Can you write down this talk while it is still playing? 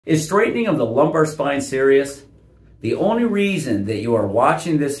Is straightening of the lumbar spine serious? The only reason that you are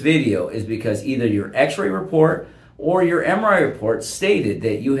watching this video is because either your x-ray report or your MRI report stated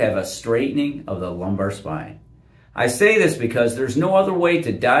that you have a straightening of the lumbar spine. I say this because there's no other way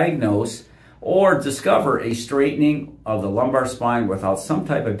to diagnose or discover a straightening of the lumbar spine without some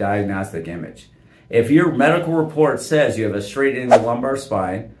type of diagnostic image. If your medical report says you have a straightening of the lumbar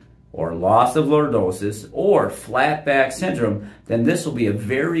spine, or loss of lordosis, or flat back syndrome, then this will be a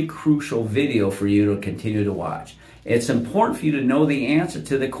very crucial video for you to continue to watch. It's important for you to know the answer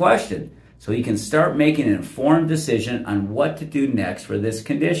to the question so you can start making an informed decision on what to do next for this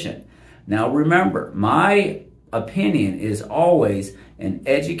condition. Now remember, my opinion is always an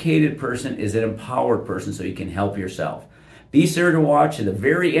educated person is an empowered person, so you can help yourself. Be sure to watch to the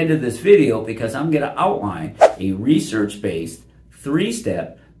very end of this video because I'm going to outline a research-based,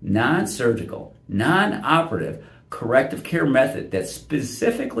 3-step, non-surgical, non-operative corrective care method that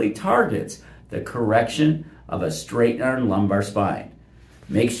specifically targets the correction of a straightened lumbar spine.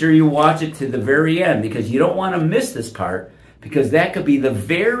 Make sure you watch it to the very end because you don't want to miss this part, because that could be the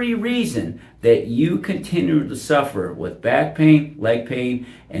very reason that you continue to suffer with back pain, leg pain,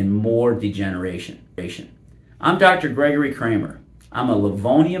 and more degeneration. I'm Dr. Gregory Kramer. I'm a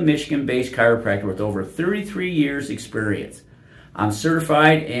Livonia, Michigan-based chiropractor with over 33 years experience. I'm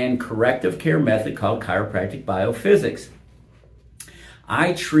certified in corrective care method called chiropractic biophysics.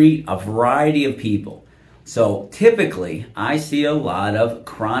 I treat a variety of people. So typically, I see a lot of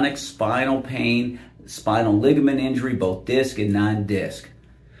chronic spinal pain, spinal ligament injury, both disc and non-disc.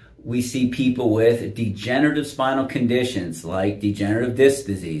 We see people with degenerative spinal conditions like degenerative disc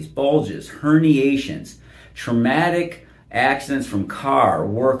disease, bulges, herniations, traumatic accidents from car,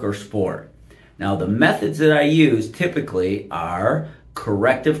 work, or sport. Now, the methods that I use typically are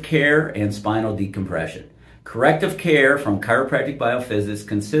corrective care and spinal decompression. Corrective care from chiropractic biophysics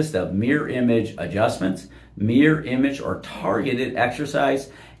consists of mirror image adjustments, mirror image or targeted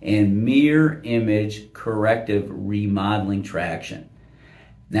exercise, and mirror image corrective remodeling traction.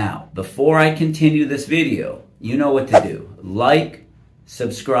 Now, before I continue this video, you know what to do. Like,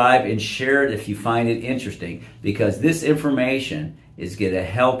 subscribe, and share it if you find it interesting, because this information is going to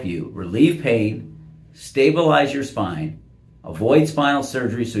help you relieve pain, stabilize your spine, avoid spinal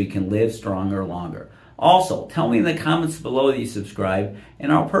surgery so you can live stronger longer. Also, tell me in the comments below that you subscribe,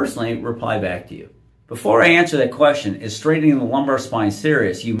 and I'll personally reply back to you. Before I answer that question, is straightening the lumbar spine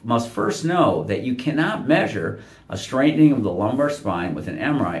serious? You must first know that you cannot measure a straightening of the lumbar spine with an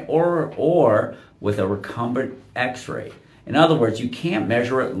MRI or with a recumbent x-ray. In other words, you can't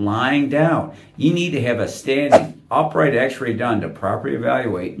measure it lying down. You need to have a standing, upright x-ray done to properly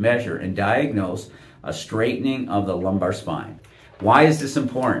evaluate, measure, and diagnose a straightening of the lumbar spine. Why is this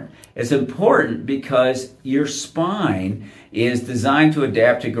important? It's important because your spine is designed to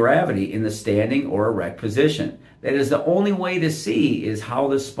adapt to gravity in the standing or erect position. That is the only way to see is how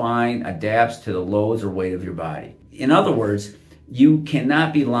the spine adapts to the loads or weight of your body. In other words, you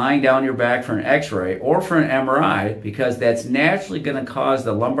cannot be lying down your back for an x-ray or for an MRI because that's naturally going to cause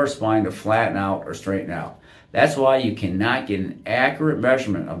the lumbar spine to flatten out or straighten out. That's why you cannot get an accurate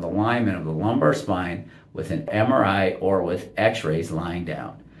measurement of the alignment of the lumbar spine with an MRI or with x-rays lying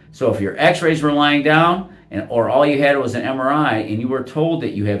down. So if your x-rays were lying down or all you had was an MRI and you were told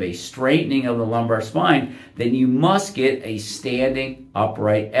that you have a straightening of the lumbar spine, then you must get a standing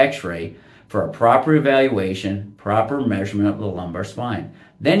upright x-ray for a proper evaluation, proper measurement of the lumbar spine.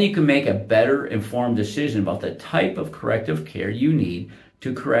 Then you can make a better informed decision about the type of corrective care you need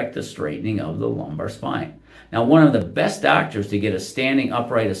to correct the straightening of the lumbar spine. Now, one of the best doctors to get a standing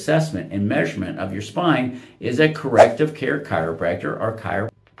upright assessment and measurement of your spine is a corrective care chiropractor or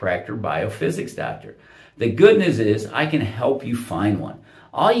chiropractor biophysics doctor. The good news is I can help you find one.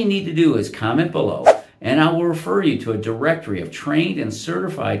 All you need to do is comment below, and I will refer you to a directory of trained and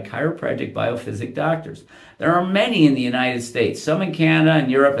certified chiropractic biophysics doctors. There are many in the United States, some in Canada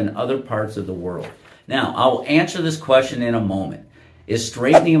and Europe and other parts of the world. Now, I will answer this question in a moment. Is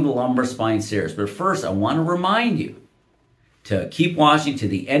straightening of the lumbar spine serious? But first, I want to remind you to keep watching to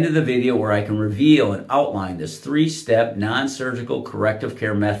the end of the video where I can reveal and outline this 3-step non-surgical corrective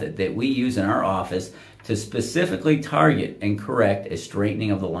care method that we use in our office to specifically target and correct a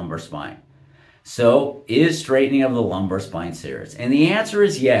straightening of the lumbar spine. So, is straightening of the lumbar spine serious? And the answer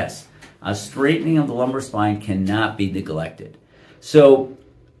is yes. A straightening of the lumbar spine cannot be neglected. So,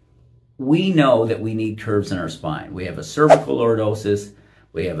 we know that we need curves in our spine. We have a cervical lordosis,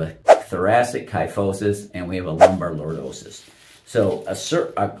 we have a thoracic kyphosis, and we have a lumbar lordosis. So,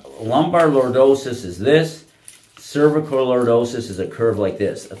 a lumbar lordosis is this. Cervical lordosis is a curve like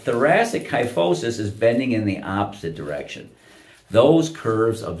this. A thoracic kyphosis is bending in the opposite direction. those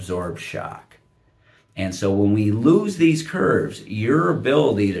curves absorb shock. And so when we lose these curves, your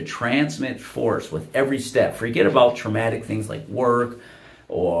ability to transmit force with every step, forget about traumatic things like work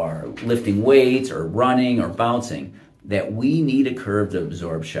or lifting weights or running or bouncing, that we need a curve to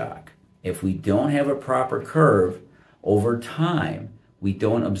absorb shock. If we don't have a proper curve, over time, we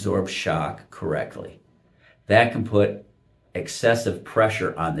don't absorb shock correctly. That can put excessive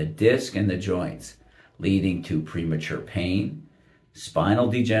pressure on the disc and the joints, leading to premature pain, spinal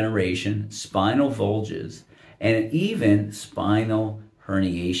degeneration, spinal bulges, and even spinal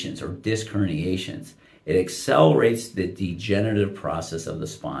herniations or disc herniations. It accelerates the degenerative process of the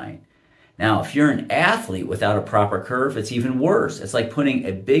spine. Now, if you're an athlete without a proper curve, it's even worse. It's like putting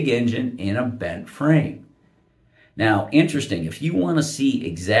a big engine in a bent frame. Now, interesting, if you want to see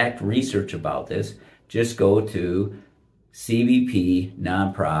exact research about this, just go to CBP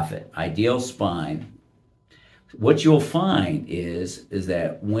nonprofit, Ideal Spine. What you'll find is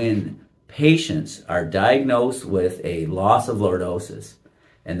that when patients are diagnosed with a loss of lordosis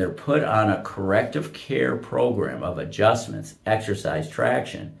and they're put on a corrective care program of adjustments, exercise,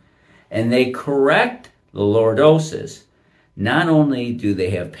 traction, and they correct the lordosis, not only do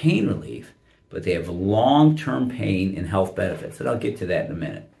they have pain relief, but they have long-term pain and health benefits. And I'll get to that in a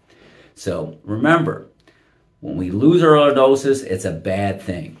minute. So remember, when we lose our lordosis, it's a bad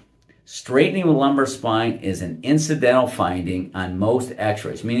thing. Straightening the lumbar spine is an incidental finding on most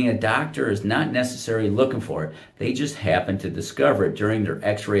x-rays, meaning a doctor is not necessarily looking for it. They just happen to discover it during their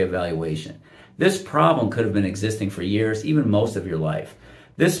x-ray evaluation. This problem could have been existing for years, even most of your life.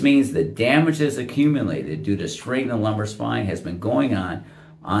 This means the damage that's accumulated due to straightening the lumbar spine has been going on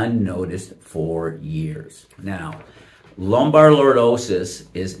unnoticed for years. Now, lumbar lordosis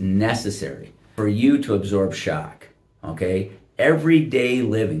is necessary for you to absorb shock, okay? Everyday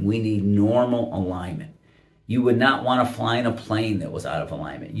living, we need normal alignment. You would not want to fly in a plane that was out of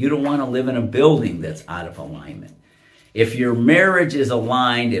alignment. You don't want to live in a building that's out of alignment. If your marriage is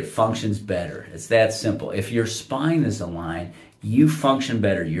aligned, it functions better. It's that simple. If your spine is aligned, you function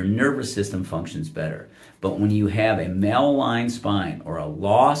better. Your nervous system functions better. But when you have a malaligned spine or a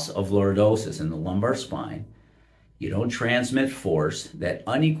loss of lordosis in the lumbar spine, you don't transmit force, that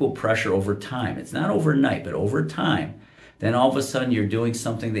unequal pressure over time. It's not overnight, but over time. Then all of a sudden you're doing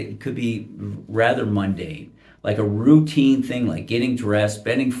something that could be rather mundane, like a routine thing like getting dressed,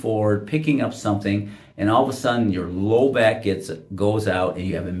 bending forward, picking up something, and all of a sudden your low back goes out and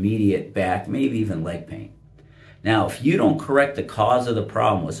you have immediate back, maybe even leg pain. Now, if you don't correct the cause of the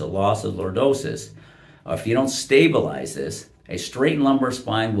problem with the loss of lordosis, or if you don't stabilize this, a straightened lumbar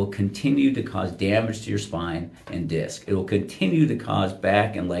spine will continue to cause damage to your spine and disc. It will continue to cause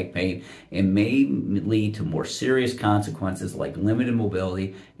back and leg pain and may lead to more serious consequences like limited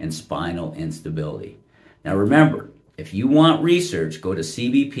mobility and spinal instability. Now remember, if you want research, go to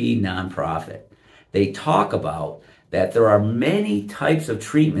CBP nonprofit. They talk about that there are many types of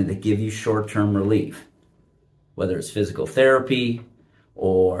treatment that give you short-term relief, whether it's physical therapy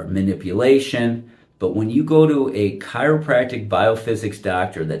or manipulation. But when you go to a chiropractic biophysics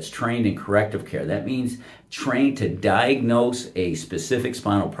doctor that's trained in corrective care, that means trained to diagnose a specific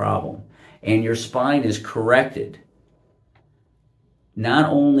spinal problem, and your spine is corrected,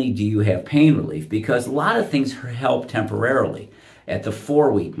 not only do you have pain relief, because a lot of things help temporarily at the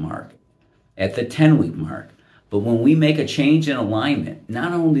 4-week mark, at the 10-week mark. But when we make a change in alignment,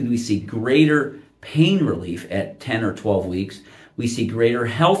 not only do we see greater pain relief at 10 or 12 weeks, we see greater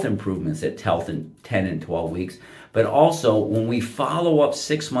health improvements at 10 and 12 weeks, but also when we follow up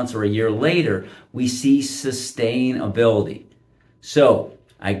 6 months or a year later, we see sustainability. So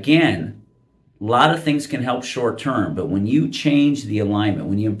again, a lot of things can help short term, but when you change the alignment,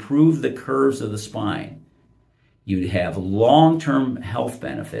 when you improve the curves of the spine, you have long-term health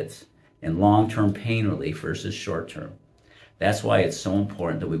benefits and long-term pain relief versus short-term. That's why it's so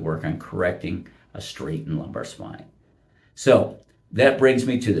important that we work on correcting a straightened lumbar spine. So that brings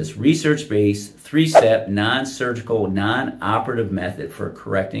me to this research-based, 3-step, non-surgical, non-operative method for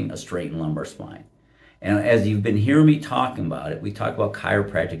correcting a straightened lumbar spine. And as you've been hearing me talking about it, we talk about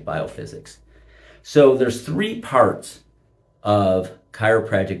chiropractic biophysics. So there's 3 parts of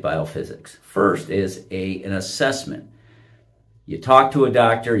chiropractic biophysics. First is an assessment. You talk to a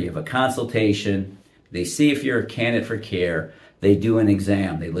doctor, you have a consultation, they see if you're a candidate for care, they do an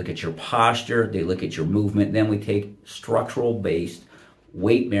exam, they look at your posture, they look at your movement, then we take structural-based,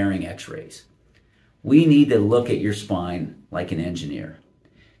 weight-bearing x-rays. We need to look at your spine like an engineer.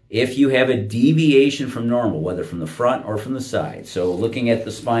 If you have a deviation from normal, whether from the front or from the side, so looking at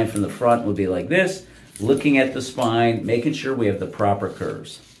the spine from the front would be like this, looking at the spine, making sure we have the proper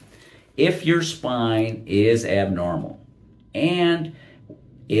curves. If your spine is abnormal, and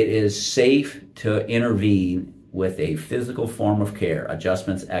it is safe to intervene with a physical form of care,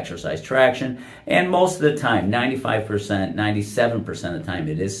 adjustments, exercise, traction, and most of the time, 95%, 97% of the time,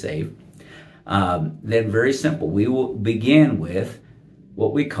 it is safe. Then very simple, we will begin with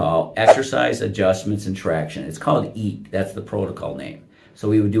what we call exercise, adjustments, and traction. It's called EAT, that's the protocol name. So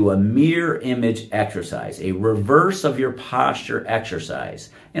we would do a mirror image exercise, a reverse of your posture exercise,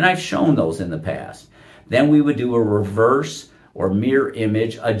 and I've shown those in the past. Then we would do a reverse or mirror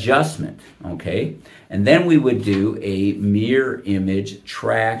image adjustment, okay? And then we would do a mirror image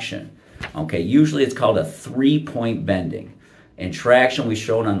traction, okay? Usually it's called a 3-point bending. And traction we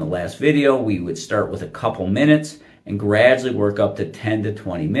showed on the last video, we would start with a couple minutes and gradually work up to 10 to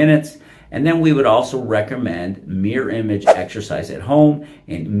 20 minutes. And then we would also recommend mirror image exercise at home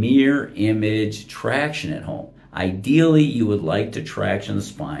and mirror image traction at home. Ideally, you would like to traction the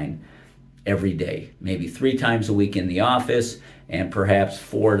spine every day, maybe 3 times a week in the office and perhaps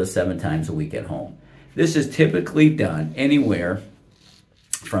 4 to 7 times a week at home. This is typically done anywhere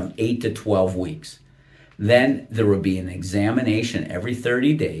from 8 to 12 weeks. Then there will be an examination every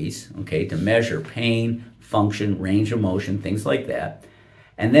 30 days, okay, to measure pain, function, range of motion, things like that.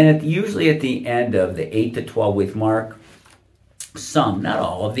 And then usually at the end of the 8 to 12 week mark, some, not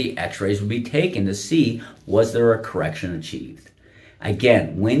all of the x-rays will be taken to see was there a correction achieved.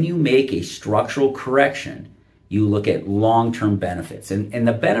 Again, when you make a structural correction, you look at long-term benefits. And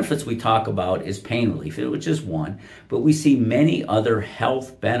the benefits we talk about is pain relief, which is one, but we see many other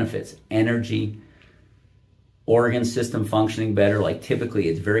health benefits, energy, organ system functioning better. Like typically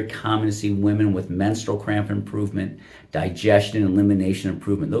it's very common to see women with menstrual cramp improvement, digestion and elimination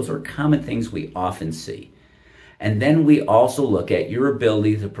improvement. Those are common things we often see. And then we also look at your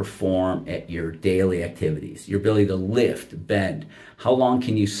ability to perform at your daily activities, your ability to lift, bend. How long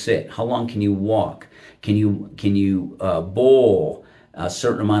can you sit? How long can you walk? Can you bowl a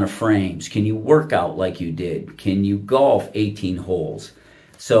certain amount of frames? Can you work out like you did? Can you golf 18 holes?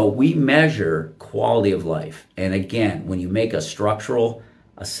 So we measure quality of life. And again, when you make a structural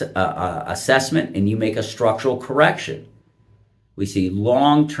assessment and you make a structural correction, we see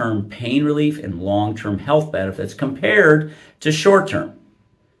long-term pain relief and long-term health benefits compared to short-term.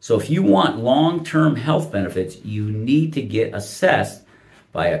 So if you want long-term health benefits, you need to get assessed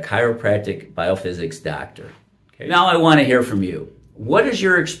by a chiropractic biophysics doctor. Okay. Now I want to hear from you. What is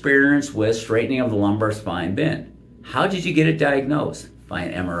your experience with straightening of the lumbar spine been? How did you get it diagnosed? By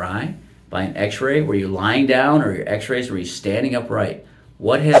an MRI? By an x-ray? Were you lying down, or your x-rays were you standing upright?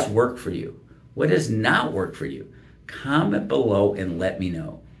 What has worked for you? What has not worked for you? Comment below and let me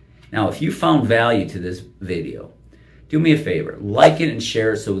know. Now, if you found value to this video, do me a favor, like it and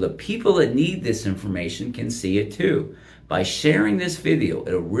share it so the people that need this information can see it too. By sharing this video,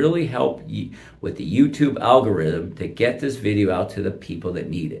 it'll really help you with the YouTube algorithm to get this video out to the people that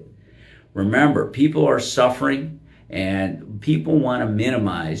need it. Remember, people are suffering and people want to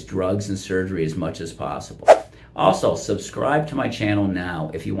minimize drugs and surgery as much as possible. Also, subscribe to my channel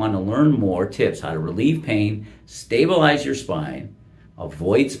now if you want to learn more tips how to relieve pain, stabilize your spine,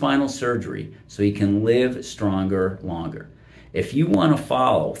 avoid spinal surgery so you can live stronger longer. If you want to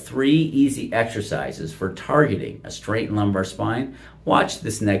follow 3 easy exercises for targeting a straightened lumbar spine, watch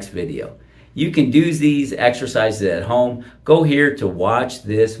this next video. You can do these exercises at home. Go here to watch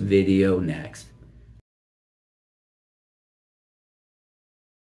this video next.